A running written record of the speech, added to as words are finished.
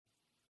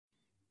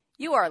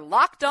You are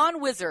Locked On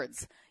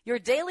Wizards, your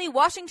daily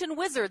Washington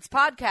Wizards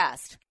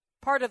podcast,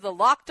 part of the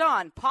Locked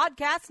On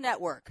Podcast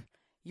Network,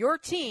 your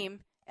team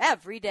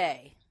every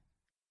day.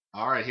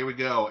 All right, here we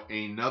go.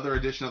 Another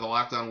edition of the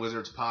Locked On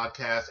Wizards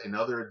podcast,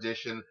 another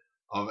edition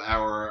of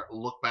our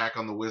look back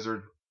on the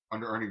Wizard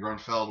under Ernie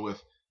Grunfeld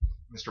with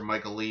Mr.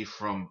 Michael Lee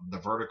from The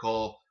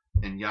Vertical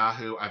and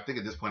Yahoo. I think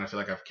at this point I feel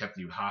like I've kept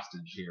you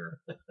hostage here.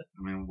 I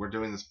mean, we're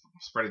doing this,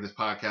 spreading this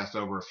podcast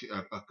over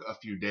a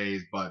few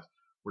days, but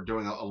we're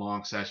doing a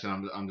long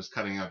session. I'm just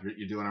cutting up.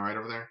 You're doing all right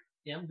over there?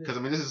 Yeah, I'm good. Because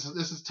I mean,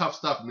 this is tough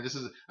stuff. I mean,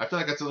 I feel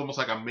like it's almost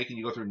like I'm making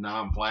you go through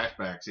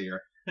flashbacks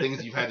here,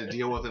 things you've had to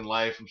deal with in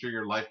life. I'm sure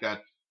your life got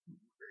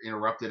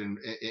interrupted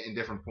in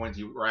different points.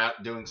 You were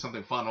out doing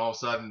something fun, all of a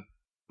sudden,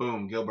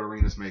 boom, Gilbert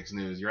Arenas makes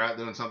news. You're out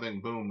doing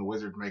something, boom, the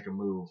Wizards make a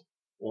move,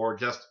 or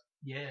just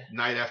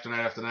night after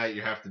night after night,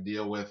 you have to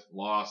deal with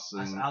loss.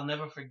 And I'll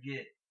never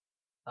forget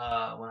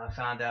when I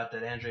found out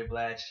that Andre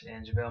Blatch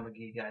and JaVale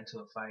McGee got into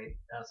a fight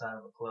outside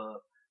of a club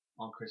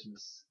on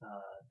Christmas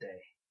Day.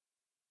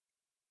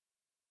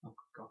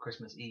 On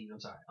Christmas Eve,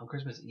 on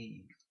Christmas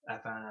Eve, I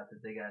found out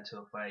that they got into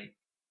a fight,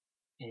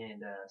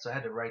 and so I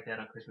had to write that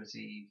on Christmas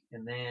Eve,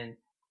 and then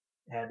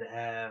had to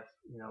have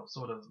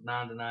sort of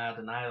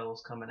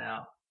denials coming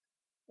out,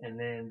 and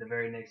then the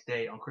very next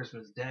day on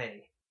Christmas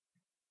Day,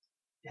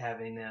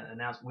 having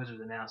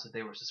Wizards announced that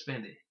they were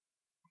suspended.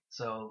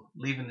 So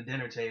leaving the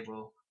dinner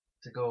table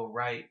to go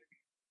write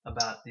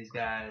about these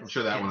guys. I'm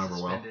sure that went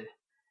over well.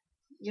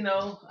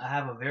 I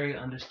have a very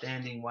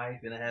understanding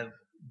wife, and I have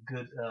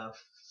good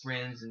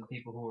friends and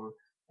people who were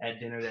at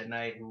dinner that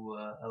night who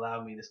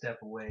allowed me to step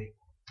away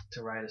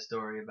to write a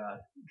story about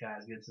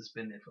guys getting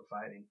suspended for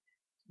fighting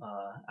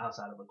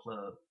outside of a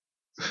club.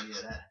 So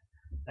yeah,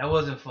 that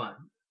wasn't fun.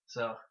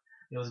 So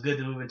it was good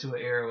to move into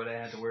an era where they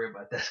had to worry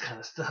about that kind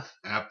of stuff.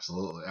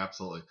 Absolutely.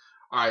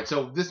 All right,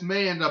 so this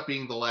may end up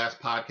being the last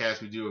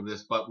podcast we do of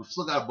this, but we've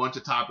still got a bunch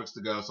of topics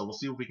to go, so we'll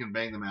see if we can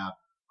bang them out.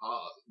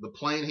 The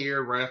plane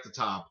here right at the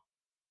top.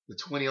 The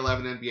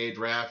 2011 NBA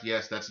draft,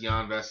 yes, that's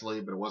Jan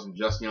Vesely, but it wasn't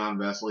just Jan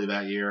Vesely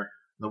that year.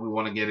 Though we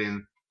want to get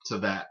into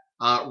that.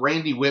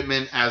 Randy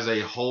Whitman as a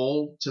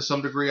whole, to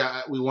some degree,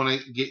 we want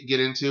to get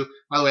into.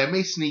 By the way, I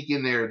may sneak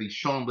in there the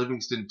Sean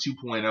Livingston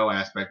 2.0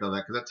 aspect of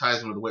that, because that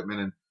ties in with Whitman,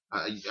 and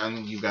I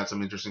think you've got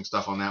some interesting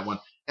stuff on that one.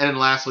 And then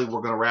lastly,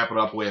 we're going to wrap it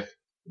up with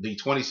the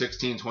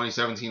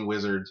 2016-2017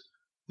 Wizards,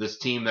 this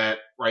team that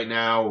right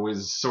now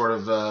is sort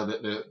of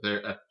at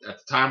the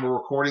time we're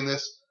recording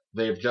this,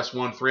 they've just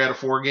won 3 out of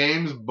 4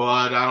 games,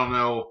 but I don't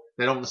know,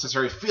 they don't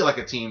necessarily feel like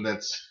a team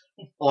that's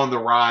on the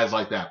rise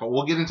like that. But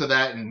we'll get into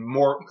that, and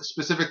more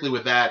specifically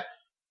with that,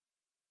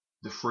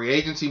 the free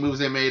agency moves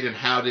they made, and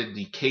how did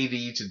the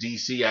KD to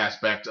DC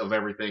aspect of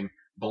everything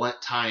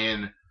tie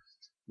in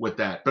with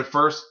that. But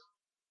first,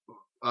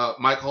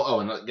 Michael,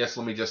 and I guess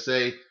let me just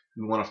say, if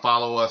you want to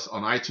follow us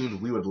on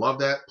iTunes, we would love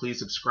that. Please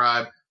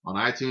subscribe on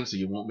iTunes so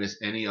you won't miss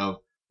any of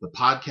the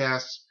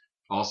podcasts.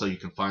 Also, you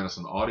can find us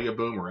on Audio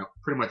Boom or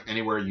pretty much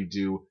anywhere you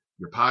do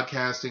your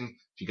podcasting.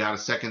 If you got a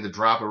second to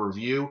drop a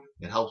review,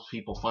 it helps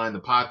people find the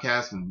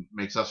podcast and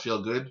makes us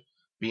feel good.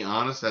 Be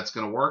honest, that's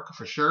going to work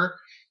for sure.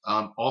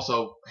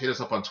 Also, hit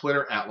us up on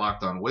Twitter at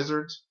Locked On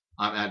Wizards.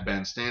 I'm at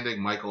Ben Standing.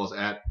 Michael is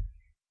at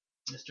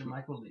Mr.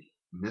 Michael Lee.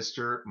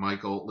 Mr.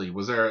 Michael Lee.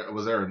 Was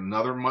there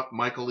another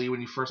Michael Lee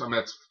when you first? I mean,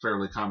 that's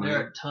fairly common. There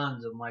are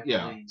tons of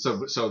Michael Lees. So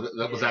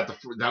that was that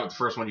was the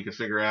first one you could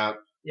figure out.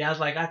 Yeah, I was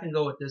like, I can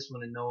go with this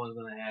one and no one's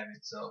going to have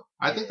it. So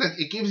I think that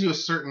it gives you a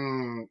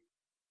certain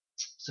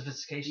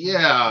sophistication.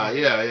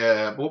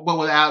 Yeah. But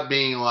without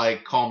being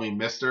like, call me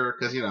Mister,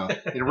 because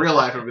in real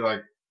life it'd be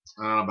like,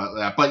 I don't know about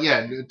that. But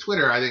yeah,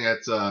 Twitter, I think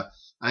it's a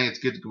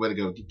good way to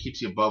go. It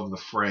keeps you above the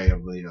fray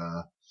of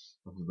the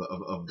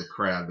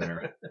crowd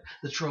there.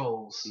 The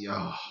trolls.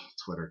 Yeah,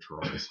 Twitter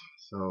trolls.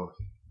 So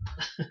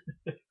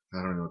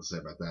I don't know what to say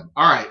about that.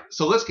 All right,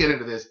 so let's get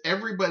into this.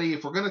 Everybody,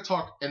 if we're going to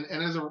talk, and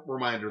as a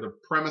reminder, the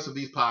premise of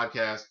these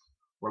podcasts,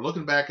 we're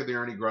looking back at the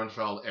Ernie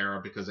Grunfeld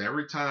era, because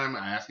every time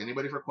I ask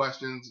anybody for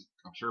questions,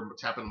 I'm sure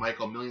it's happened to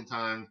Michael a million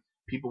times,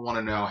 people want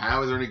to know,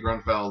 how is Ernie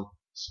Grunfeld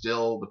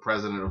still the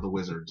president of the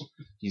Wizards?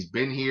 He's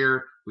been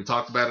here. We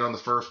talked about it on the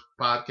first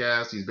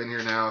podcast. He's been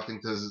here now, I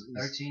think this is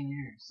 13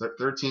 years.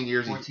 13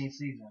 years. 14th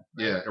season.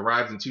 Right? Yeah,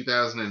 arrived in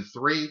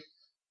 2003.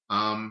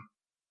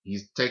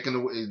 He's taken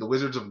the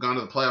Wizards have gone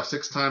to the playoffs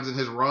 6 times in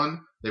his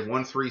run. They've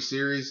won 3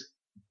 series.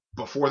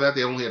 Before that,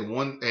 they only had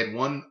one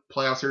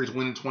playoff series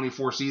win in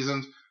 24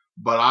 seasons.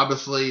 But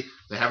obviously,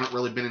 they haven't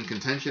really been in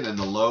contention. And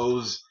the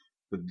lows,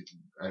 I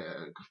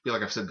feel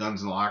like I've said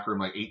guns in the locker room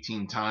like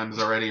 18 times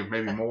already, or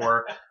maybe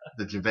more.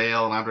 The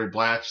JaVale and Andre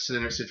Blatch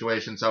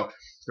situation. So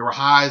there were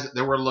highs,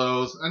 there were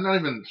lows, and not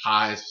even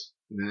highs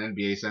in an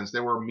NBA sense.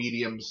 There were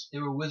mediums. They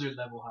were Wizard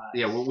level highs.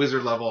 Yeah,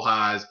 Wizard level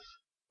highs.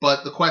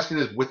 But the question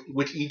is,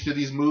 with each of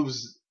these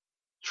moves,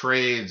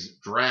 trades,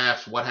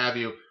 drafts, what have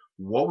you,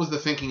 what was the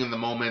thinking in the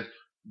moment?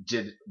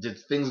 Did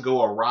things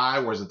go awry?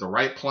 Was it the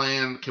right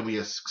plan? Can we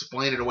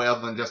explain it away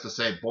other than just to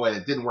say, boy,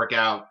 it didn't work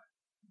out?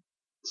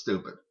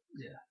 Stupid.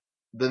 Yeah.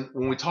 Then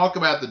when we talk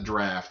about the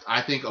draft,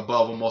 I think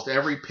above almost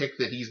every pick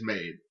that he's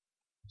made,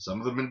 Some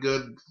of them have been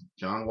good.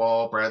 John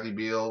Wall, Bradley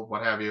Beal,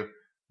 what have you.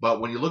 But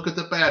when you look at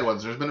the bad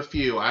ones, there's been a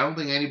few. I don't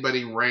think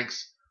anybody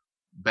ranks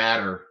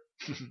badder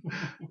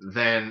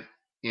than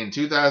in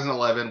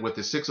 2011 with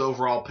the 6th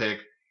overall pick,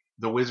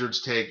 the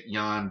Wizards take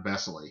Jan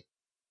Vesely.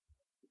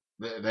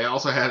 They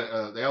also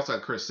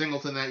had Chris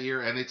Singleton that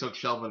year, and they took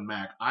Shelvin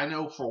Mack. I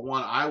know for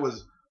one, I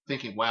was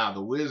thinking, wow,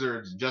 the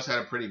Wizards just had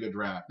a pretty good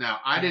draft. Now,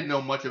 I didn't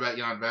know much about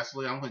Jan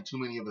Vesely. I don't think too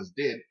many of us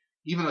did.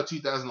 Even though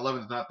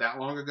 2011 is not that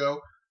long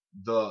ago,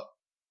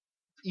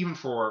 even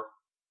for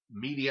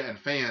media and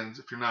fans,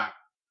 if you're not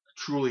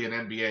truly an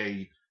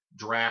NBA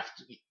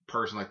draft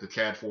person like the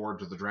Chad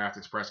Fords or the Draft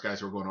Express guys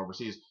who are going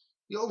overseas,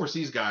 the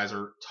overseas guys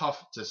are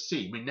tough to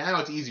see. I mean, now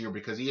it's easier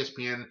because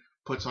ESPN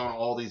puts on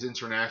all these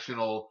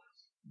international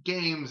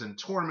games and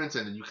tournaments,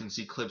 and then you can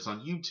see clips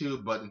on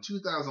YouTube. But in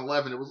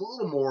 2011, it was a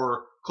little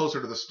more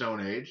closer to the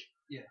Stone Age.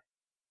 Yeah.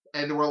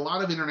 And there were a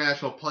lot of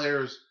international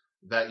players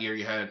that year.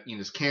 You had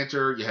Enes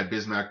Kanter, you had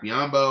Bismack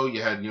Biyombo,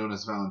 you had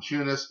Jonas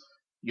Valanciunas,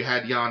 you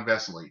had Jan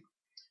Vesely.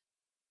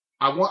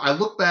 I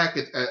look back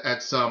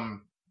at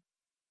some,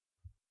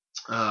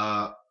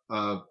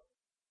 some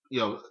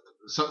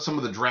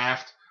of the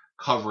draft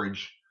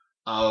coverage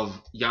of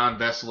Jan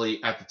Vesely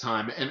at the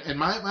time, and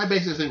my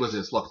basic thing was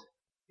this: look,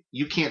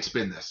 you can't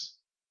spin this.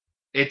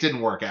 It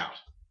didn't work out,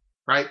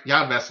 right?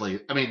 Jan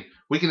Vesely. I mean,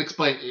 we can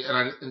explain,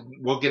 and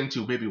we'll get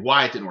into maybe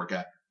why it didn't work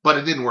out. But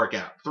it didn't work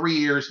out. 3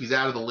 years, he's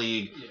out of the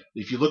league. Yeah.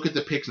 If you look at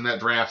the picks in that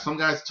draft, some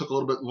guys took a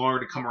little bit longer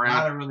to come around. A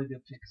lot of really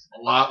good picks.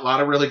 A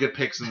lot of really good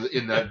picks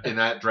in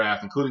that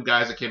draft, including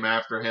guys that came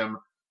after him.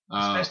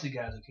 Especially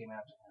guys that came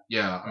after him.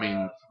 Yeah, I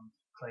mean, from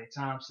Klay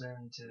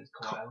Thompson to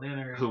Kawhi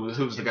Leonard.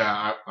 Who's the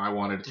guy I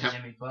wanted?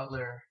 Jimmy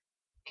Butler,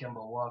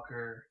 Kemba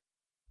Walker.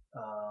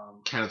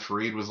 Kenneth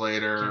Faried was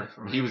later.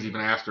 He was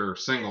even after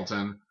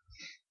Singleton.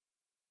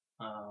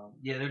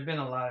 Yeah, there've been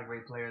a lot of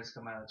great players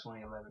come out of the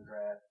 2011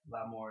 draft, a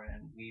lot more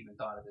than we even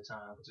thought at the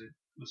time, because it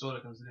was sort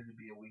of considered to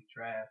be a weak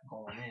draft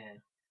going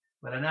in.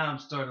 But now I'm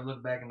starting to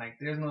look back and like,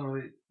 there's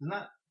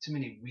not too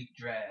many weak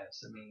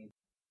drafts. I mean,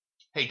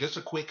 hey, just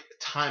a quick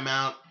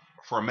timeout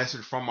for a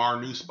message from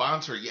our new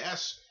sponsor.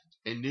 Yes,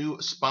 a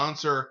new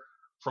sponsor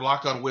for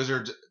Locked On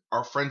Wizards,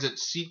 our friends at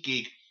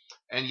SeatGeek.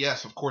 And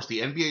yes, of course,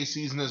 the NBA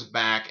season is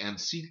back, and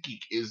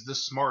SeatGeek is the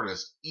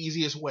smartest,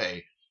 easiest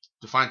way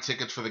to find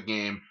tickets for the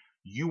game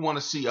you want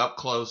to see up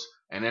close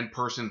and in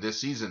person this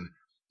season.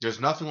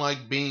 There's nothing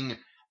like being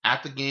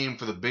at the game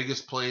for the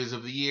biggest plays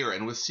of the year,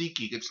 and with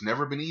SeatGeek, it's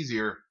never been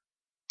easier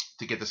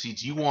to get the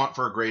seats you want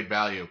for a great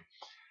value.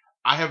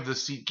 I have the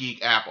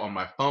SeatGeek app on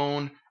my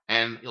phone,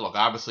 and look,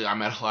 obviously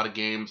I'm at a lot of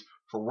games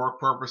for work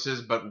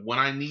purposes, but when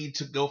I need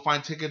to go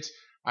find tickets,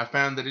 I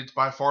found that it's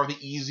by far the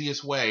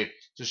easiest way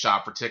to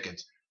shop for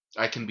tickets.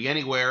 I can be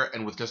anywhere,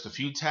 and with just a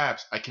few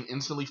taps, I can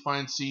instantly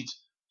find seats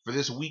for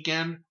this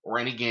weekend or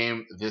any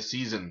game this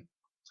season.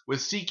 With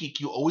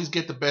SeatGeek, you always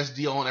get the best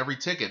deal on every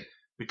ticket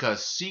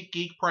because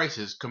SeatGeek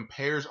Prices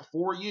compares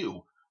for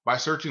you by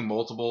searching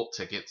multiple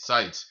ticket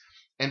sites.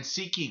 And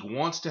SeatGeek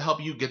wants to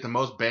help you get the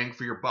most bang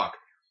for your buck.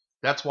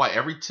 That's why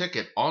every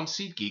ticket on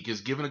SeatGeek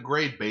is given a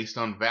grade based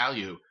on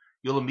value.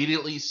 You'll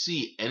immediately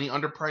see any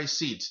underpriced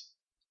seats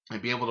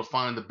and be able to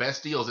find the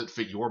best deals that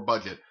fit your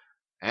budget.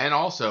 And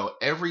also,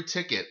 every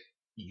ticket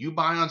you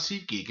buy on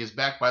SeatGeek is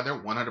backed by their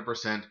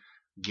 100%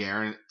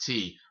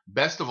 guarantee.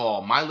 Best of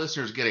all, my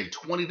listeners get a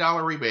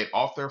 $20 rebate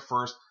off their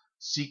first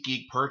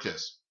SeatGeek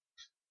purchase.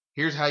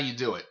 Here's how you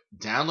do it.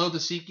 Download the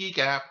SeatGeek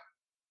app,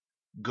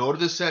 go to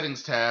the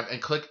settings tab,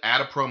 and click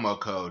add a promo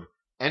code.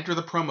 Enter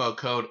the promo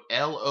code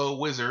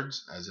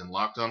LOWizards, as in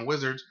Locked On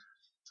Wizards,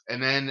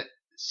 and then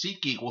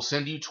SeatGeek will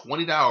send you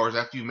 $20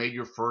 after you made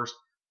your first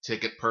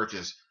ticket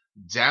purchase.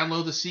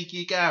 Download the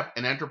SeatGeek app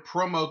and enter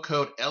promo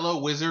code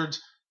LOWizards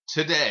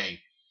today.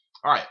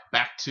 All right,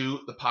 back to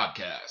the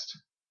podcast.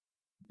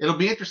 It'll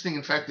be interesting,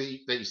 in fact, that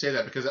you say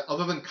that, because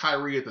other than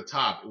Kyrie at the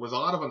top, it was a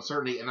lot of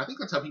uncertainty, and I think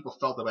that's how people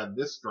felt about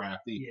this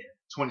draft, the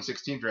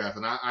 2016 draft.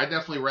 And I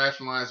definitely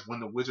rationalized when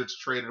the Wizards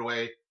traded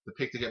away the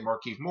pick to get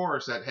Markieff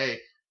Morris that, hey,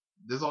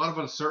 there's a lot of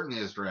uncertainty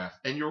in this draft.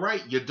 And you're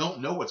right, you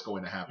don't know what's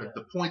going to happen. Yeah.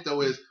 The point,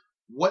 though, is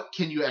what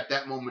can you at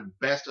that moment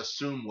best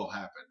assume will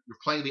happen? You're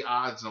playing the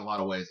odds in a lot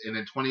of ways. And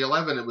in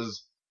 2011, it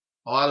was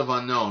a lot of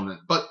unknown.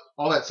 But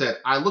all that said,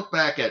 I look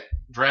back at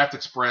Draft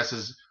Express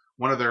as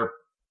one of their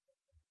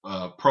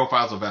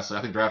profiles of Vesely.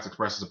 I think Draft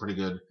Express is a pretty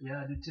good.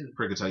 Yeah, I do too.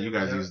 Pretty good site. You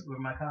guys use. With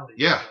my colleagues.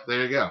 Yeah,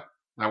 there you go.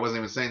 I wasn't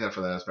even saying that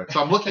for that aspect.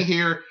 So I'm looking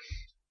here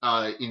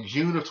in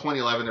June of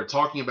 2011. They're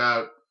talking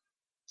about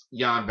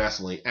Jan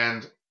Vesely,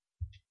 and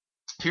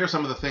here are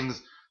some of the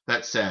things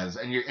that says.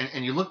 And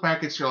you look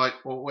back at, you're like,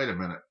 well, wait a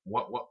minute,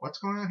 what's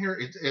going on here?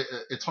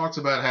 It talks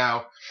about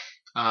how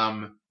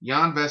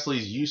Jan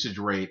Vesely's usage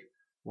rate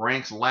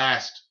ranks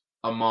last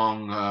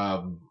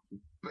among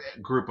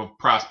group of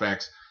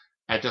prospects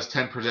at just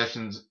 10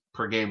 possessions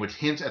per game, which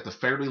hints at the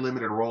fairly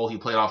limited role he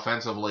played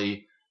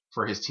offensively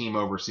for his team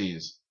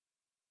overseas.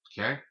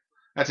 Okay?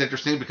 That's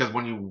interesting because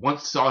when you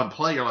once saw him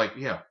play, you're like,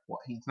 yeah, well,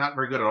 he's not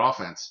very good at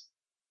offense.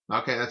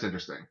 Okay, that's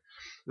interesting.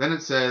 Then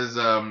it says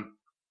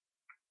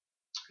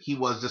he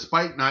was,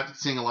 despite not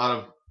seeing a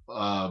lot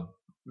of,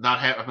 not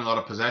having a lot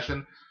of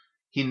possession,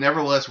 he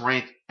nevertheless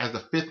ranked as the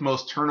 5th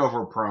most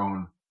turnover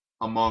prone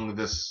among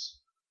this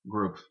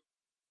group.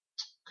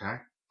 Okay.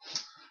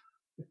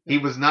 He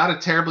was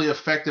not terribly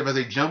effective as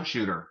a jump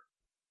shooter.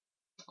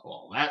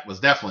 Well, that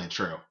was definitely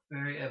true.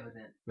 Very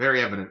evident.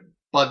 Very evident.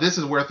 But this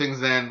is where things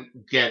then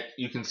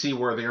you can see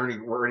where Ernie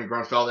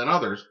Grunfeld and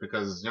others,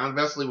 because Jan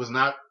Vesely was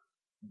not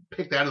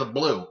picked out of the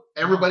blue.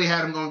 Everybody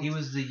had him going. He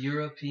was the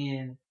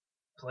European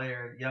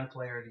young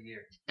player of the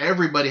year.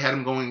 Everybody had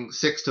him going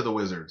 6 to the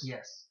Wizards.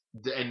 Yes.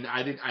 And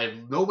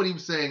nobody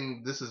was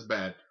saying this is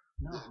bad.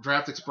 No.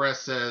 Draft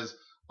Express says,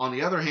 on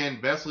the other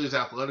hand, Vesely's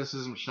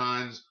athleticism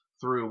shines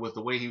through with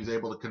the way he was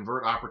able to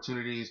convert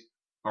opportunities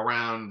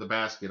around the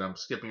basket. I'm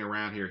skipping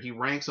around here. He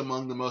ranks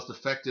among the most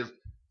effective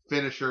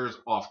finishers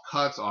off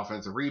cuts,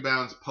 offensive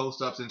rebounds,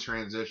 post-ups, and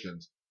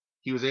transitions.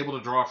 He was able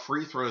to draw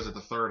free throws at the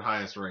 3rd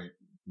highest rate.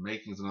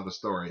 Making's another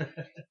story.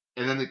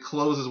 And then it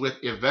closes with,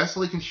 if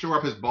Vesely can shore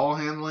up his ball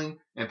handling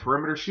and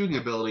perimeter shooting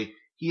ability,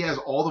 he has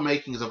all the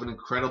makings of an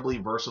incredibly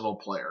versatile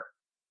player.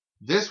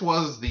 This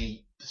was the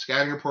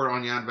scouting report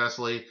on Jan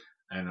Vesely,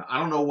 and I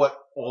don't know what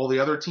all the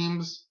other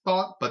teams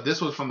thought, but this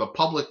was from the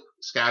public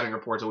scouting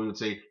reports that we would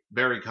say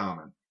very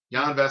common.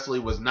 Jan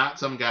Vesely was not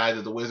some guy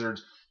that the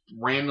Wizards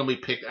randomly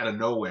picked out of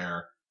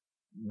nowhere.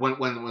 When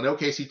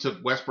OKC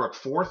took Westbrook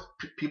 4th,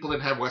 people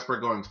didn't have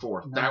Westbrook going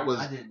 4th. No,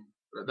 I didn't.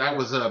 That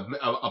was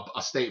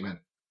a statement.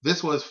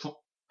 This was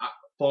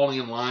falling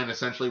in line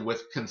essentially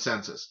with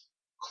consensus.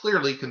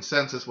 Clearly,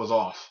 consensus was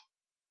off.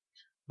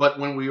 But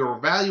when we were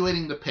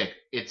evaluating the pick,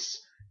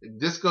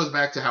 this goes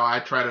back to how I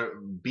try to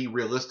be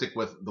realistic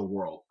with the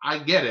world. I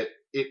get it.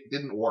 It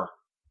didn't work.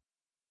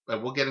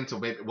 But we'll get into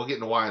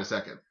why in a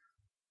second.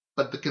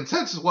 But the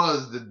consensus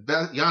was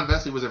that Jan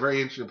Vesely was a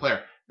very interesting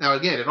player. Now,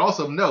 again, it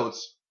also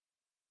notes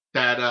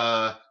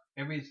that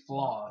every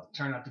flaw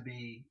turned out to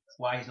be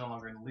why he's no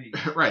longer in the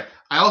league. Right.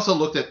 I also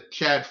looked at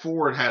Chad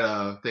Ford had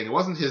a thing. It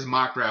wasn't his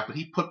mock draft, but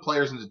he put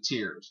players into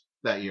tiers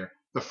that year.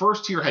 The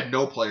first tier had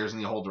no players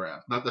in the whole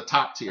draft, not the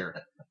top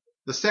tier.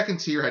 The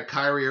second tier had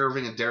Kyrie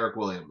Irving and Derek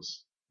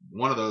Williams.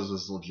 One of those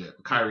was legit.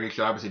 Kyrie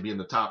should obviously be in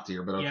the top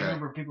tier, but okay. Yeah, I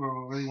remember people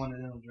really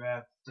wanted him to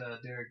draft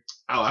Derek.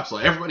 Oh,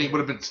 absolutely. Everybody would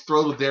have been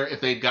thrilled with Derek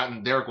if they'd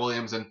gotten Derek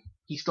Williams, and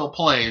he still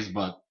plays,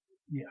 but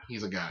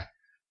he's a guy.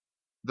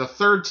 The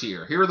third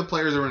tier. Here are the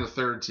players who are in the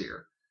third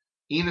tier.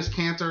 Enes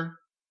Kanter,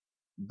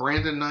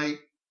 Brandon Knight,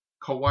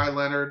 Kawhi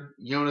Leonard,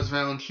 Jonas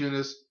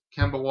Valanciunas,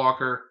 Kemba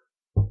Walker,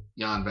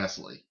 Jan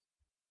Vesely.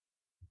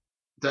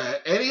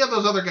 Any of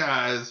those other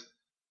guys,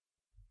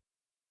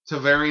 to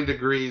varying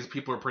degrees,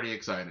 people are pretty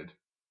excited.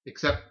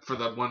 Except for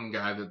the one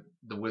guy that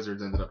the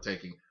Wizards ended up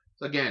taking.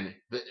 So again,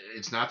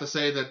 it's not to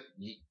say that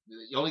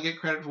you only get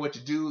credit for what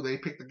you do. They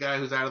picked the guy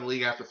who's out of the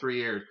league after 3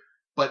 years.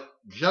 But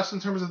just in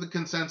terms of the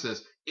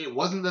consensus, it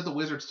wasn't that the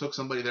Wizards took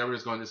somebody that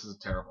everybody's going, this is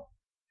terrible.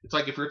 It's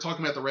like if you're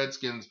talking about the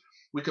Redskins,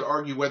 we could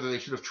argue whether they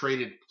should have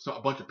traded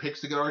a bunch of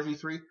picks to get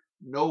RG3.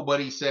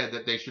 Nobody said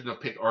that they shouldn't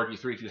have picked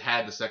RG3 if you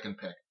had the second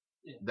pick.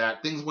 Yeah.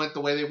 That things went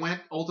the way they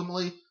went,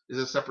 ultimately, is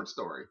a separate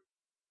story.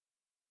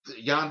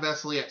 Jan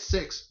Vesely at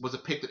 6 was a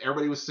pick that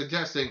everybody was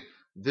suggesting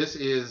this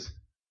is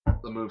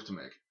the move to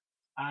make.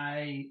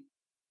 I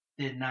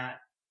did not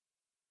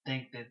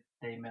think that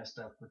they messed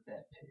up with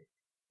that pick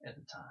at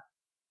the time.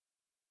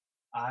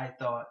 I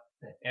thought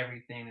that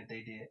everything that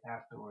they did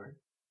afterward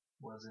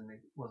was an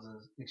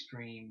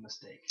extreme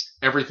mistake.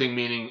 Everything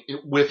meaning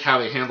with how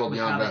they handled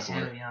Jan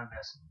Vesely.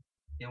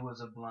 It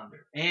was a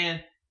blunder.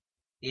 And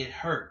it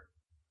hurt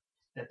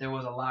that there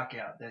was a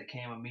lockout that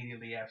came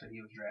immediately after he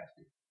was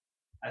drafted.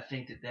 I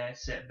think that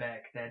set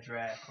back that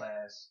draft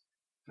class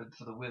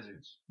for the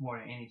Wizards more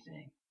than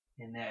anything,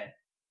 in that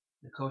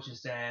the coaching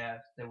staff,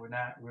 they were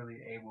not really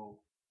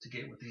able to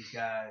get with these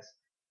guys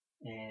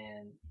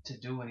and to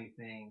do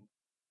anything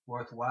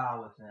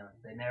worthwhile with them.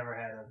 They never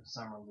had a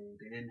summer league.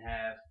 They didn't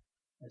have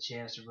a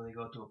chance to really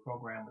go through a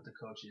program with the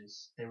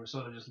coaches. They were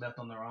sort of just left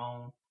on their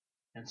own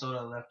and sort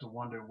of left to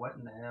wonder, what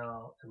in the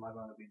hell am I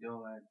going to be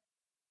doing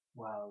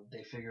while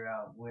they figure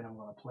out when I'm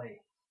going to play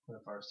for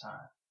the first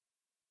time.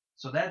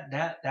 So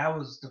that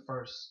was the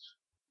first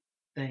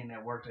thing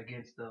that worked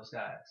against those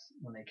guys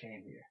when they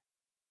came here.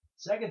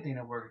 Second thing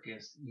that worked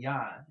against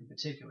Jan in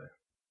particular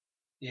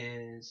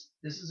is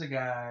this is a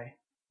guy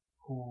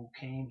who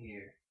came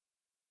here.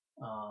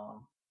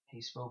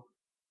 He spoke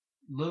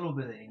a little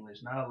bit of English,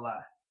 not a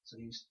lot. So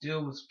he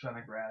still was trying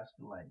to grasp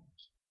the language,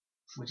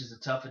 which is a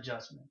tough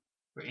adjustment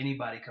for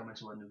anybody coming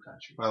to a new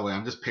country. By the way,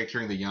 I'm just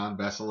picturing the Jan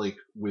Vesely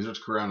Wizards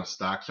career on a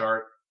stock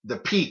chart. The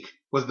peak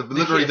was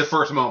literally the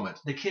first moment.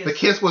 The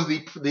kiss was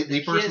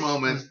the first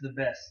moment. Was the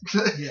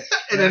best. Yeah.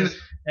 And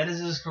that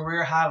is his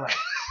career highlight.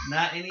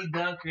 Not any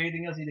dunk or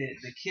anything else he did.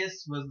 The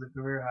kiss was the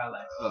career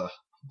highlight.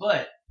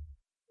 But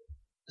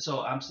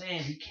so I'm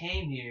saying he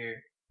came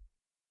here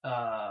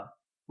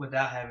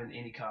without having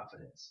any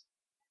confidence.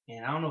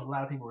 And I don't know if a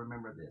lot of people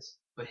remember this,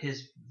 but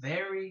his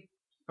very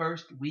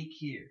first week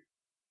here,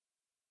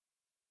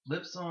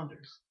 Flip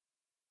Saunders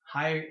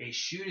hired a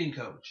shooting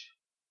coach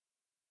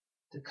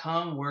to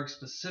come work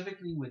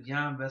specifically with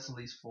Jan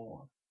Vesely's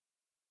form.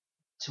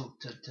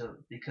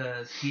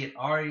 Because he had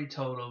already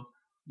told him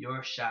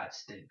your shot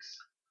stinks.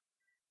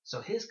 So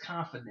his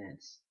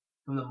confidence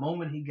from the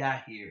moment he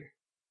got here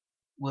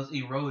was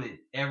eroded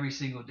every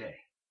single day.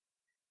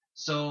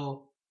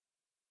 So,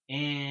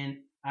 and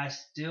I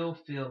still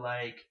feel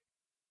like,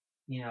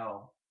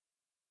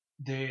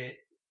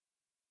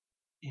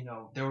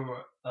 there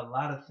were a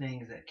lot of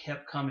things that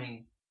kept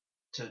coming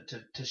to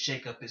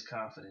shake up his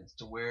confidence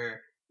to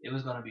where it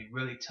was going to be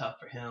really tough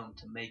for him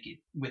to make it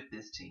with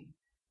this team.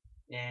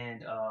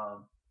 And I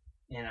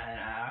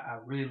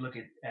really look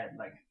at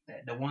like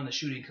that. The one, the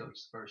shooting coach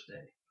the first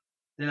day.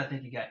 Then I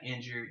think he got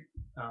injured,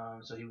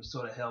 so he was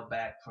sort of held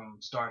back from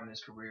starting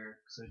his career.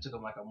 So it took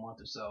him like a month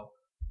or so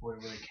before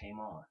it really came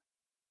on.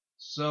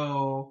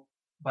 So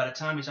by the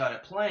time he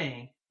started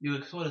playing, you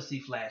would sort of see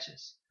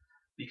flashes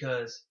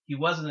because he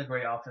wasn't a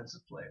great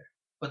offensive player.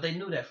 But they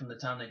knew that from the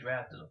time they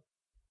drafted him.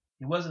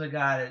 He wasn't a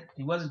guy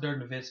he wasn't Dirk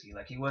Nowitzki.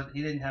 Like he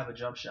didn't have a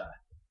jump shot.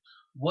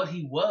 What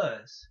he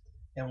was,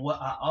 and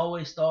what I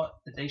always thought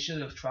that they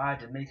should have tried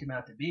to make him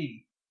out to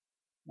be,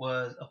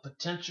 was a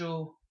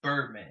potential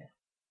Birdman,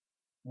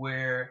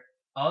 where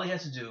all he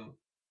has to do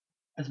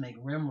is make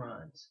rim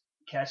runs,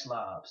 catch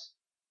lobs,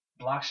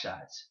 block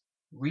shots,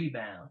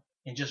 rebound,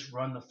 and just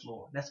run the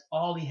floor. That's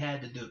all he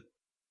had to do.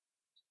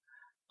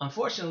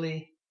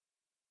 Unfortunately,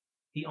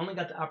 he only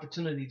got the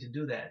opportunity to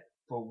do that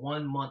for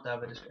 1 month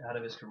out of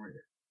his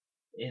career.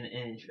 And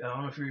I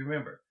don't know if you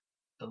remember,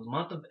 the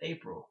month of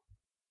April,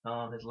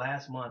 his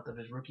last month of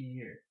his rookie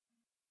year,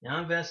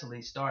 Jan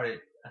Vesely started,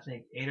 I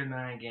think, 8 or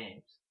 9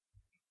 games.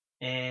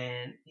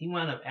 And he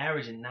wound up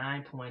averaging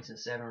 9 points and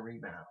 7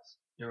 rebounds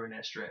during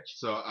that stretch.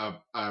 So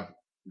I've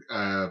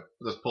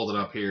just pulled it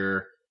up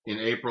here. In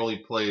April, he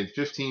played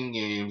 15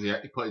 games.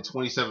 He played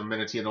 27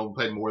 minutes. He had only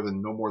played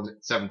no more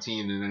than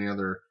 17 in any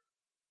other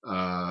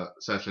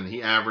session.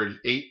 He averaged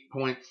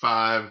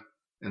 8.5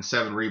 and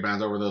 7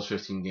 rebounds over those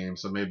 15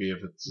 games. So maybe if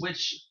it's...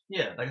 Which,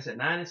 yeah, like I said,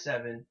 9 and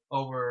 7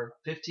 over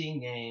 15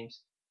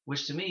 games,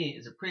 which to me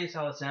is a pretty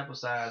solid sample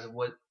size of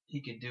what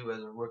he could do as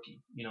a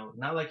rookie.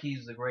 Not like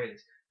he's the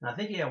greatest. And I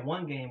think he had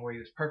one game where he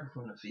was perfect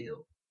from the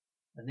field.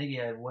 I think he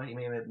had one. He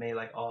may have made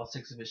like all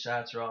 6 of his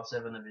shots or all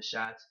 7 of his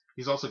shots.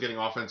 He's also getting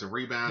offensive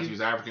rebounds. He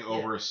was averaging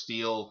over a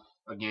steal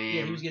a game.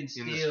 Yeah, he was getting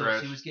steals.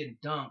 He was getting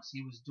dunks.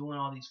 He was doing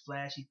all these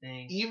flashy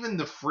things. Even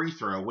the free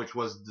throw, which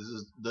was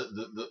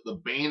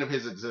the bane of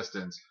his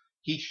existence,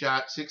 he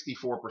shot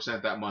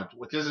 64% that month,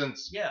 which isn't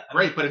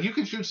great. But if you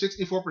can shoot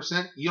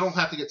 64%, you don't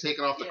have to get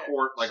taken off the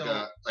court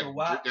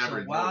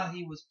while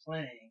he was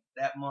playing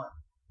that month,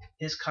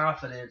 his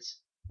confidence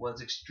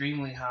was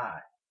extremely high,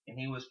 and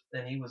he was I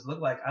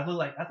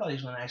thought he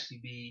was going to actually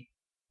be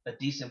a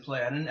decent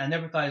player. I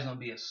never thought he was going to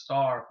be a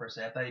star per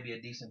se. I thought he'd be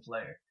a decent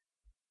player.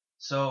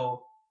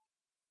 So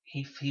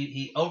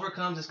he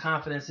overcomes his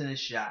confidence in his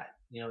shot.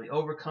 He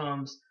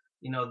overcomes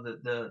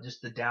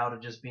the doubt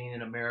of just being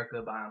in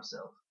America by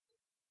himself.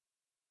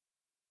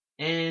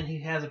 And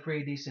he has a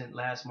pretty decent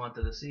last month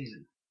of the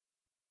season.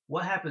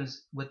 What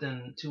happens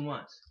within 2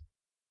 months?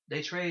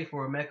 They trade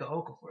for Emeka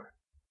Okafor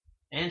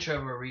and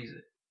Trevor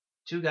Ariza.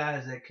 2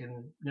 guys that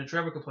can,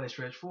 Trevor could play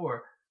stretch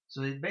 4.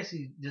 So they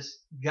basically just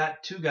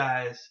got 2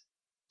 guys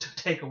to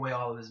take away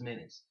all of his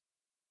minutes.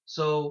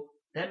 So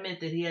that meant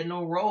that he had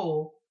no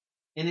role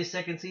in his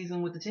second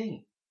season with the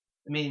team.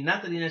 I mean,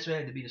 not that he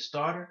necessarily had to be the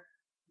starter,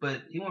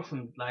 but he went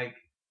from like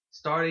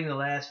starting the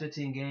last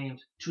 15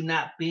 games to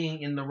not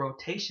being in the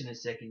rotation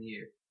his second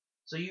year.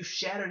 So you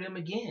shattered him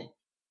again.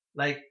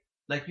 Like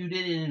you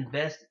didn't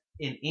invest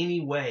in any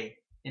way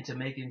into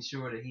making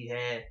sure that he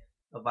had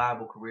a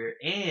viable career.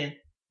 And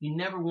you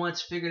never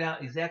once figured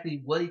out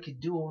exactly what he could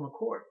do on the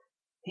court.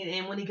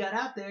 And when he got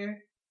out there,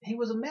 he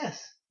was a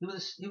mess. He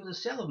was a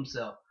shell of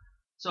himself.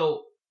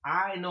 So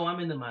I know I'm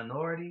in the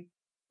minority,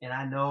 and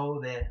I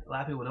know that a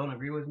lot of people don't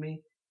agree with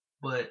me,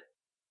 but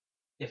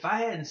if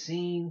I hadn't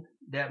seen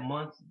that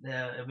month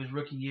of his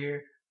rookie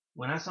year,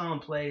 when I saw him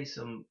play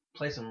some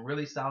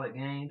really solid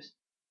games,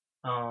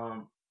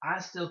 I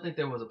still think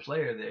there was a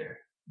player there,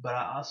 but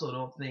I also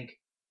don't think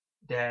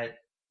that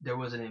there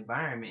was an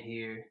environment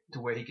here to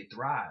where he could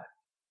thrive.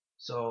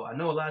 So I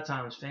know a lot of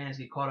times fans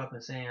get caught up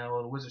in saying,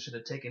 oh, the Wizards should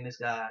have taken this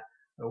guy,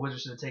 or the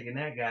Wizards should have taken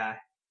that guy.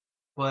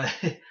 But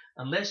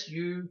unless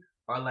you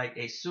are like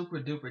a super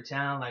duper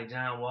talent like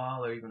John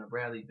Wall or even a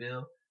Bradley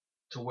Beal,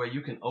 to where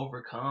you can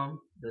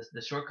overcome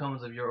the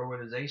shortcomings of your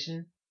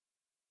organization,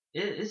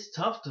 it's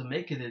tough to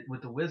make it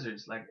with the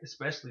Wizards, like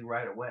especially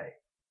right away.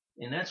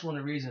 And that's one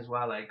of the reasons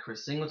why like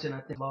Chris Singleton, I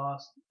think,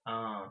 lost.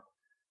 I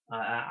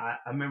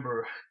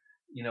remember,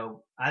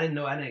 I didn't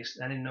know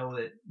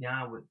that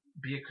Jan would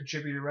be a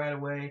contributor right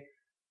away.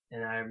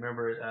 And I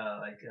remember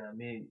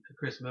me and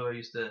Chris Miller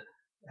used to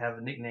have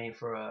a nickname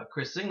for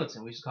Chris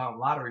Singleton. We used to call him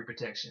lottery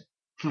protection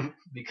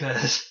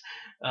because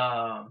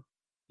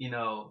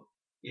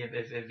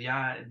if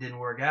Jan didn't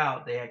work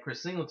out, they had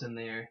Chris Singleton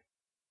there.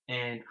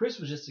 And Chris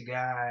was just a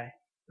guy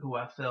who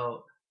I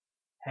felt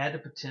had the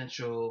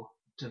potential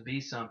to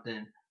be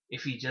something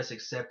if he just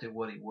accepted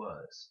what he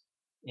was.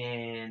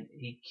 and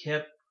he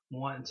kept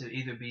wanting to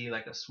either be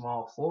like a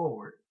small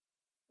forward,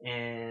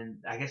 and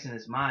I guess in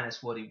his mind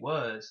that's what he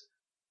was,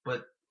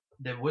 but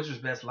the Wizards'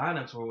 best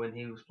lineups were when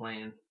he was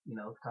playing,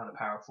 kind of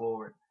power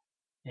forward,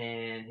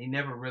 and he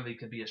never really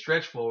could be a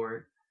stretch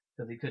forward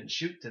because he couldn't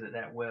shoot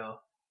that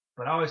well.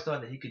 But I always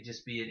thought that he could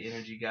just be an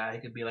energy guy. He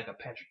could be like a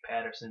Patrick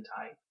Patterson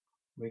type,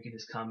 where he could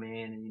just come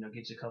in and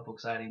get you a couple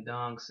exciting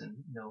dunks, and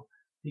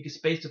he could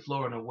space the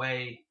floor in a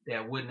way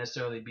that wouldn't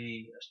necessarily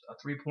be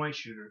a 3-point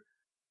shooter.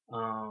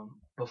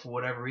 But for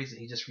whatever reason,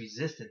 he just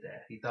resisted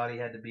that. He thought he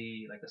had to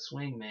be like a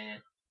swing man,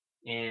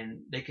 and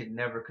they could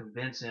never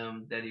convince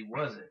him that he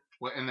wasn't.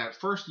 Well, in that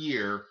first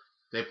year,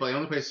 they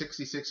only played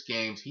 66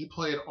 games. He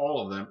played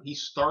all of them. He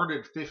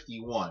started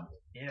 51.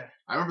 Yeah.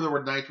 I remember there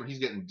were nights when he's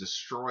getting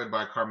destroyed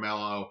by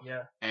Carmelo.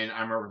 Yeah. And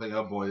I remember thinking,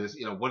 oh boy, this,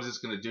 what is this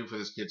going to do for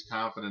this kid's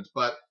confidence?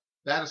 But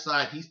that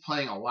aside, he's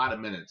playing a lot of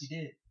minutes. He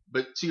did.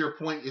 But to your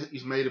point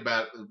he's made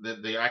about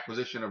the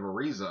acquisition of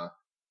Ariza.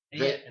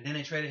 And then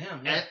they traded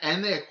him. Yeah.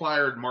 And they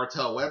acquired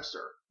Martell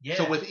Webster. Yeah.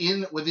 So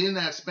within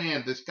that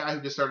span, this guy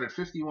who just started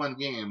 51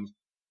 games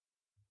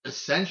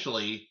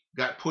essentially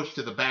got pushed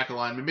to the back of the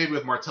line. I mean, maybe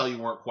with Martell you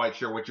weren't quite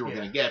sure what you were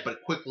going to get,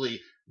 but quickly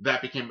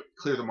that became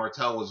clear that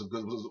Martell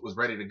was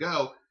ready to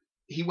go.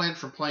 He went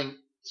from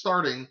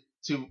starting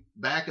to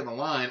back in the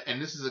line,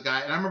 and this is a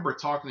guy. And I remember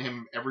talking to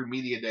him every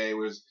media day. It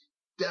was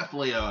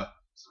definitely felt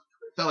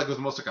like it was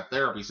almost like a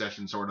therapy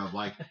session, sort of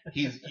like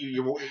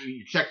you're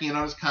checking in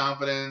on his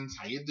confidence,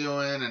 how you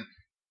doing, and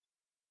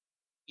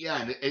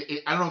yeah, and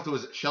I don't know if it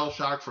was shell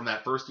shock from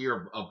that first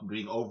year of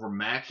being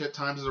overmatched at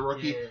times as a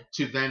rookie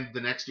to then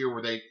the next year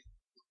where they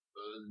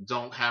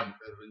don't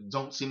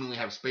seemingly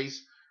have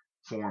space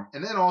for him,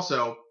 and then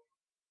also,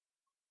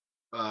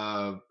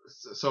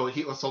 so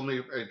let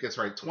me get this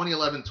right.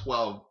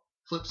 2011-12,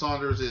 Flip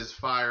Saunders is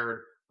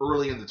fired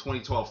early in the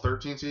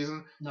 2012-13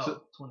 season. No,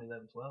 so,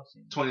 2011-12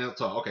 season.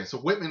 2012. Okay, so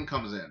Whitman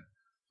comes in.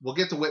 We'll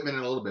get to Whitman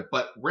in a little bit,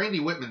 but Randy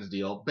Whitman's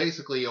deal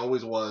basically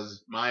always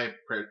was, my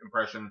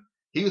impression,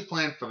 he was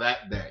playing for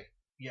that day.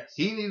 Yes.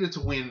 He needed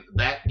to win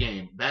that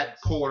game,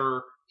 that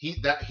quarter.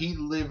 He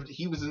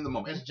was in the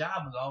moment. His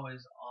job was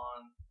always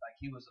on, like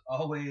he was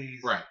always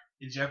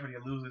in jeopardy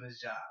of losing his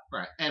job.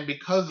 Right. And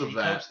because of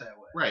that, coached that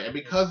way. Right. And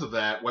because of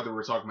that, whether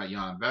we're talking about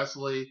Jan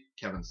Vesely,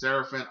 Kevin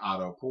Seraphin,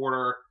 Otto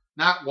Porter,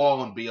 not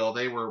Wall and Beal,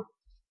 they were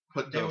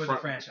put to the front. The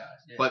franchise.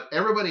 Yeah. But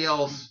everybody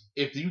else,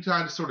 if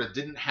Utah sort of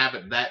didn't have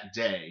it that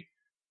day,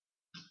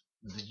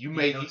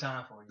 no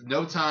time for you.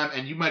 No time,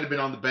 and you might have been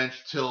on the bench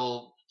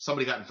till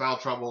somebody got in foul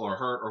trouble or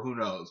hurt or who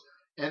knows.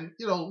 And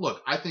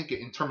look, I think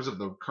in terms of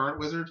the current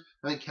Wizards,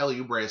 I think Kelly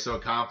Oubre is so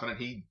confident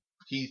he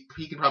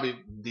can probably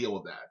deal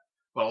with that.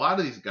 But a lot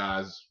of these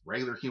guys,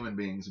 regular human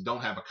beings who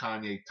don't have a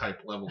Kanye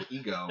type level of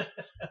ego,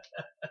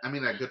 I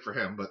mean, that's good for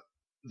him, but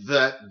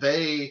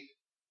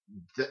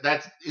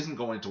that isn't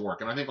going to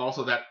work. And I think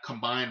also that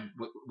combined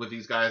with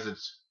these guys,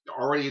 it's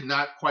already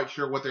not quite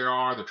sure what they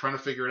are. They're trying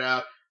to figure it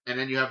out. And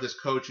then you have this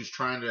coach who's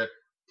trying to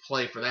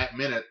play for that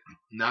minute,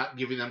 not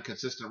giving them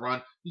consistent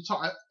run.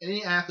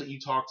 Any athlete you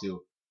talk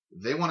to,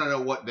 they want to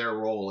know what their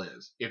role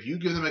is. If you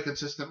give them a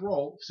consistent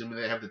role, assuming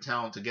they have the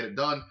talent to get it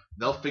done,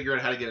 they'll figure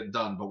out how to get it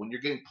done. But when you're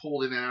getting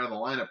pulled in and out of the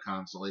lineup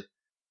constantly,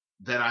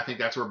 then I think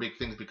that's where big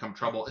things become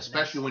trouble,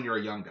 especially when you're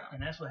a young guy.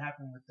 And that's what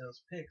happened with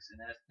those picks. And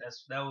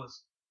that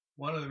was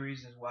one of the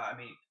reasons why. I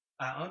mean,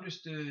 I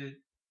understood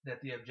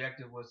that the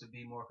objective was to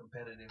be more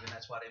competitive, and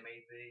that's why they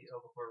made the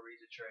Okafor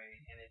Ariza trade.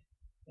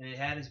 And it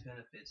had its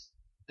benefits,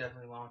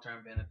 definitely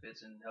long-term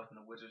benefits, in helping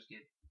the Wizards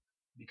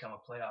become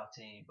a playoff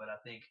team. But I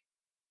think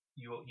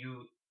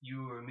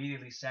you were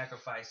immediately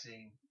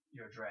sacrificing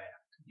your draft.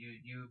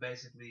 You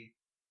basically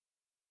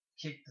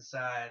kicked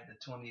aside the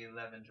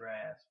 2011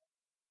 draft,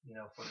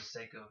 for the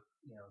sake of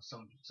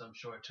some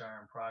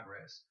short-term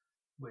progress,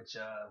 which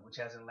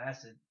hasn't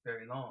lasted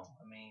very long.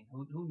 I mean,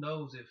 who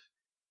knows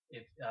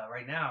if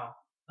right now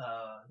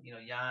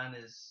Jan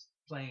is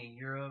playing in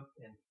Europe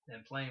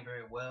and playing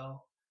very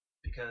well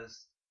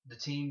because the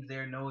team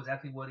there knows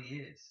exactly what he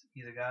is.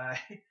 He's a guy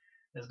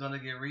that's going to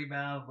get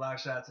rebounds, block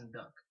shots, and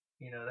dunk.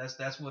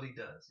 That's what he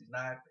does. He's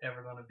not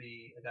ever going to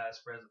be a guy that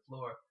spreads the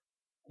floor.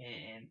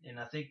 And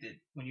I think that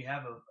when you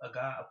have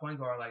a point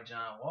guard like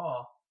John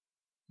Wall,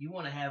 you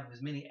want to have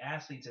as many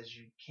athletes as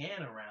you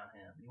can around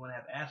him. You want to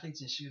have athletes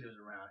and shooters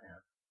around him.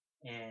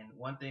 And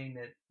one thing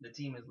that the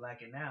team is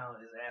lacking now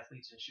is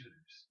athletes and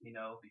shooters,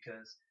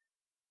 because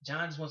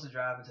John just wants to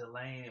drive into the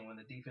lane, and when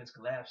the defense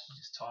collapses,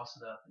 you just toss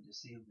it up and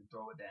just see who can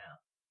throw it down.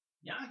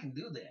 Jan can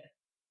do that.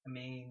 I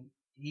mean,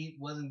 he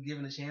wasn't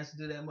given a chance to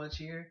do that much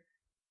here,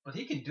 but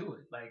he can do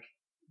it. Like,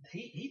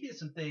 he did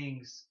some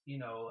things,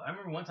 I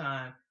remember one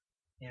time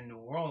in New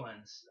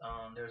Orleans,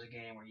 there was a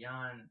game where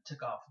Jan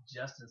took off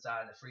just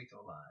inside the free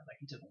throw line. Like,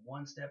 he took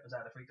one step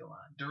inside the free throw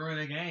line during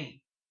a game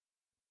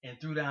and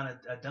threw down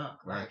a dunk.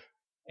 Right.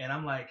 And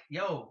I'm like,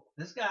 yo,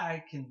 this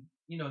guy can,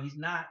 he's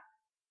not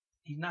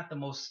the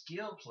most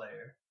skilled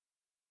player,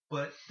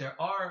 but there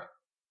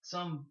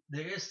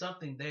is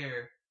something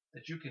there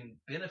that you can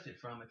benefit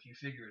from if you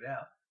figure it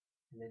out.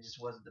 and there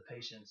just wasn't the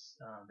patience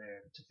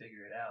there to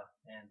figure it out.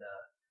 And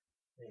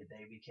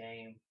they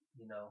became,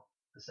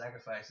 the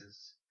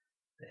sacrifices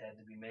that had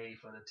to be made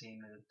for the team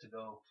to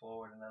go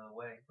forward another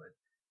way. But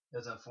it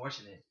was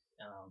unfortunate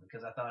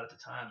because I thought at the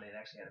time they'd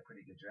actually had a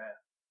pretty good draft.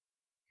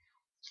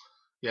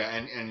 Yeah,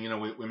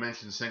 and we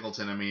mentioned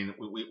Singleton. I mean,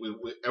 we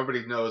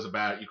everybody knows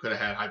about, you could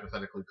have had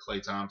hypothetically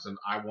Klay Thompson.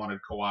 I wanted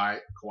Kawhi.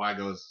 Kawhi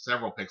goes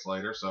several picks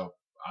later, so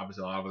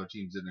obviously a lot of other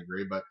teams didn't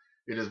agree, but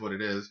it is what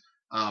it is.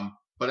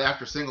 But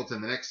after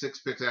Singleton, the next 6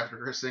 picks after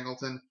Chris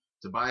Singleton,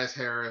 Tobias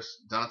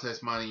Harris,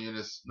 Dantes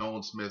Montiunas,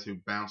 Nolan Smith, who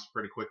bounced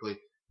pretty quickly,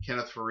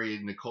 Kenneth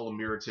Faried, Nikola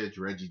Mirotic,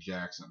 Reggie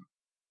Jackson.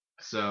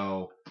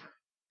 So,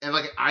 and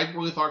I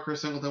really thought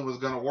Chris Singleton was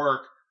going to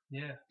work.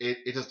 Yeah.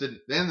 It just didn't.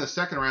 Then the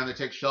second round, they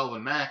take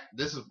Shelvin Mack.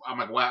 I'm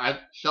like, wow,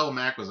 Shelvin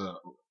Mack was a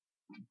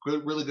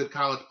really good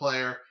college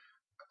player.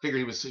 I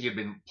figured he had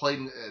been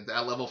playing at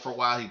that level for a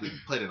while. He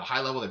played at a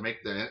high level. They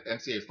make the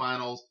NCAA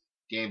finals,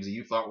 games that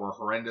you thought were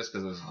horrendous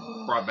because it was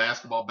brought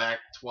basketball back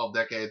 12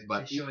 decades.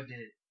 But they sure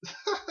did.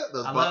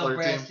 Those I Butler love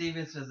Brad teams.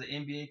 Stevens as an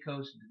NBA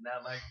coach. Did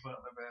not like Butler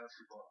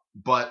basketball.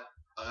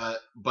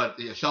 But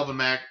Shelvin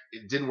Mack,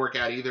 it didn't work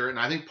out either, and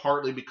I think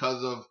partly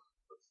because of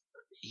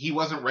he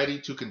wasn't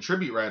ready to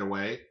contribute right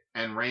away.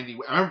 And Randy,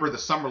 I remember the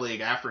summer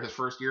league after his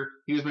first year,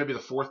 he was maybe the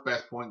 4th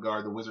best point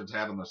guard the Wizards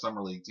had on their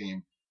summer league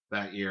team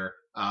that year,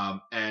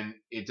 and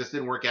it just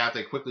didn't work out.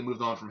 They quickly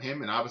moved on from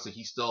him, and obviously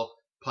he's still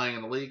playing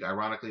in the league.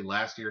 Ironically,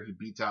 last year he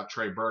beats out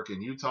Trey Burke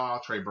in Utah.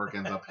 Trey Burke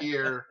ends up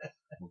here.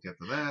 We'll get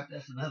to that.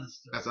 That's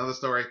another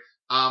story.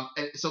 And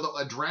so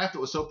a draft that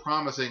was so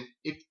promising,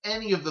 if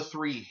any of the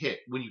 3 hit,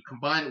 when you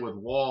combine it with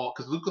Wall,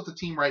 because look at the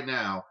team right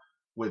now,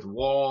 with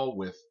Wall,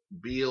 with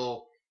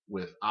Beal,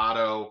 with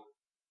Otto,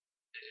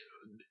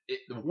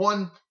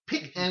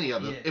 pick any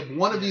of them. Yeah, if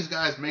one of these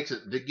guys makes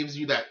it, that gives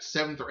you that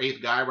 7th or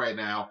 8th guy right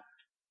now,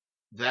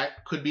 that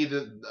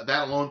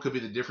alone could be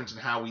the difference in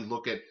how we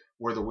look at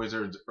where the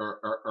Wizards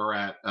are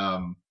at.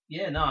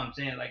 Yeah, no, I'm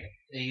saying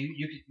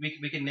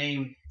we can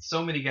name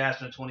so many guys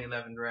from the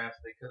 2011 draft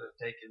they could have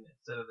taken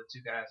instead of the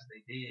 2 guys that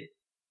they did.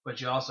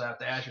 But you also have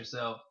to ask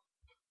yourself,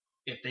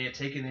 if they had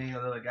taken any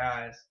of the other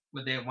guys,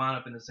 would they have wound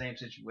up in the same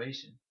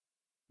situation?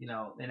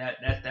 And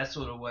that's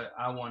sort of what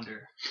I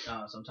wonder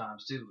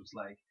sometimes too. It's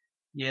like,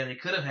 yeah, they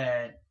could have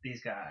had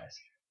these guys.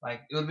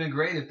 Like, it would have been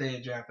great if they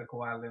had drafted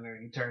Kawhi Leonard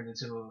and he turned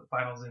into a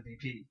Finals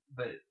MVP.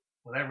 But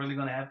was that really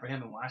going to happen for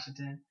him in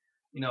Washington?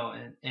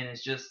 And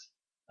it's just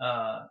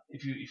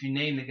if you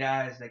name the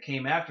guys that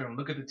came after him,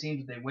 look at the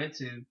teams that they went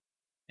to,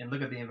 and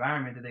look at the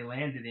environment that they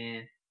landed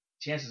in.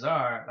 Chances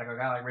are, like a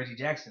guy like Reggie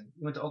Jackson,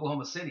 he went to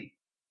Oklahoma City,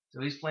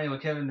 so he's playing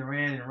with Kevin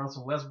Durant and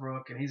Russell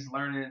Westbrook, and he's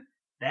learning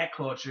that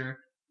culture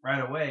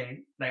right away.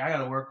 Like, I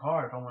got to work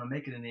hard if I want to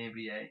make it in the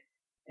NBA,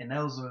 and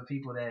those are the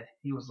people that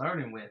he was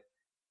learning with.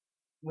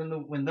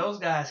 When those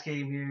guys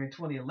came here in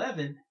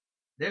 2011,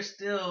 they're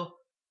still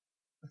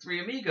the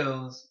 3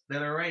 amigos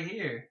that are right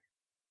here.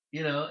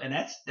 And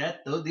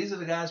these are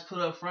the guys put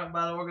up front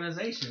by the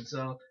organization.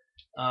 So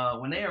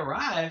when they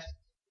arrived,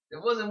 there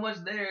wasn't much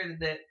there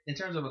that in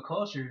terms of a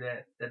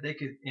culture that they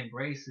could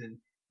embrace and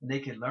they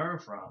could learn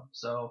from.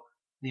 So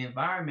the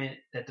environment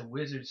that the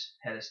Wizards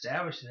had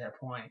established at that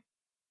point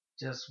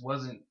just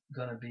wasn't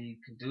going to be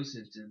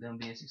conducive to them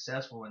being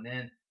successful. And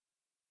then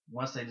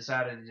once they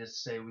decided to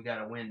just say, we got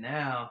to win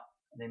now,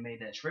 and they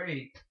made that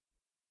trade,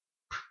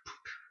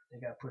 they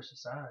got pushed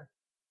aside.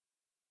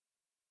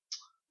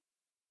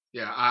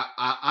 Yeah,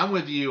 I'm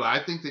with you.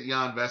 I think that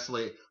Jan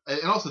Vesely,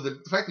 and also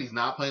the fact that he's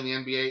not playing the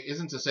NBA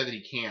isn't to say that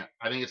he can't.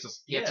 I think it's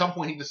just, at some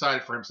point he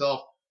decided for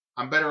himself,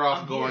 I'm better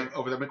off going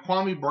over there.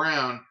 Kwame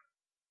Brown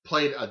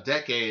played a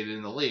decade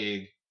in the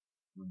league,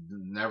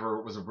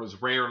 was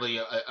rarely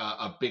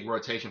a big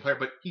rotation player,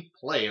 but he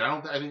played.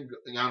 I think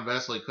Jan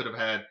Vesely could have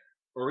had,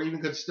 or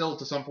even could still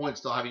to some point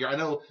still have a year. I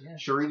know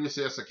Šarūnas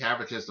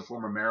Jasikevičius, the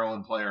former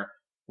Maryland player,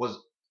 was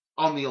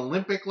on the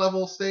Olympic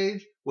level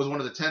stage, was one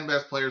of the 10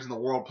 best players in the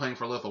world playing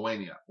for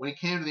Lithuania. When he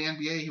came to the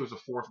NBA, he was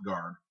a 4th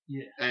guard.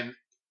 Yeah. And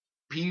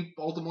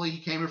ultimately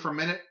he came in for a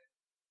minute,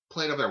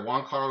 played over there.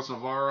 Juan Carlos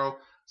Navarro,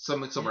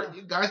 some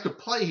guys could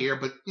play here,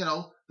 but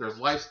there's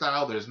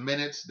lifestyle, there's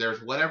minutes,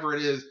 there's whatever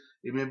it is.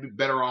 You may be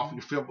better off.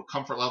 You feel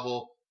comfort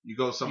level, you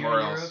go somewhere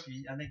else.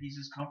 I think he's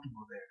just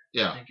comfortable there.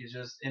 Yeah. I think it's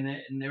just, and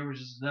there was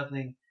just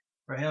nothing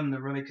for him to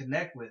really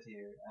connect with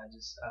here.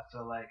 I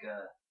feel like,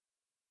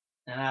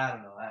 and I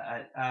don't know.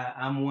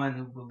 I'm one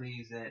who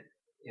believes that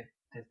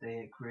if they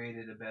had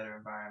created a better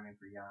environment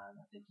for Jan,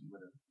 I think he would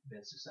have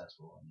been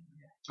successful in the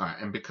NBA. All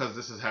right, and because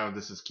this is how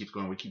keeps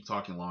going, we keep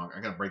talking long. I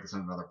got to break this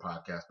into another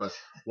podcast, but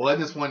we'll end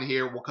this one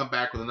here. We'll come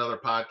back with another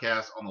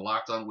podcast on the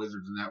Locked On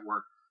Wizards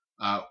Network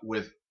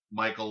with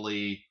Michael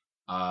Lee.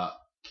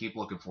 Keep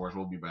looking for us.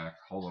 We'll be back.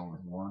 Hold on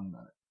 1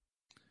 minute.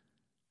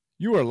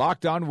 You are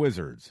Locked On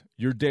Wizards,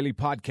 your daily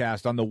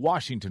podcast on the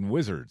Washington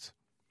Wizards.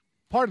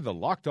 Part of the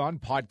Locked On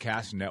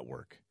Podcast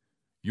Network.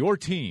 Your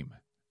team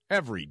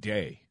every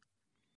day.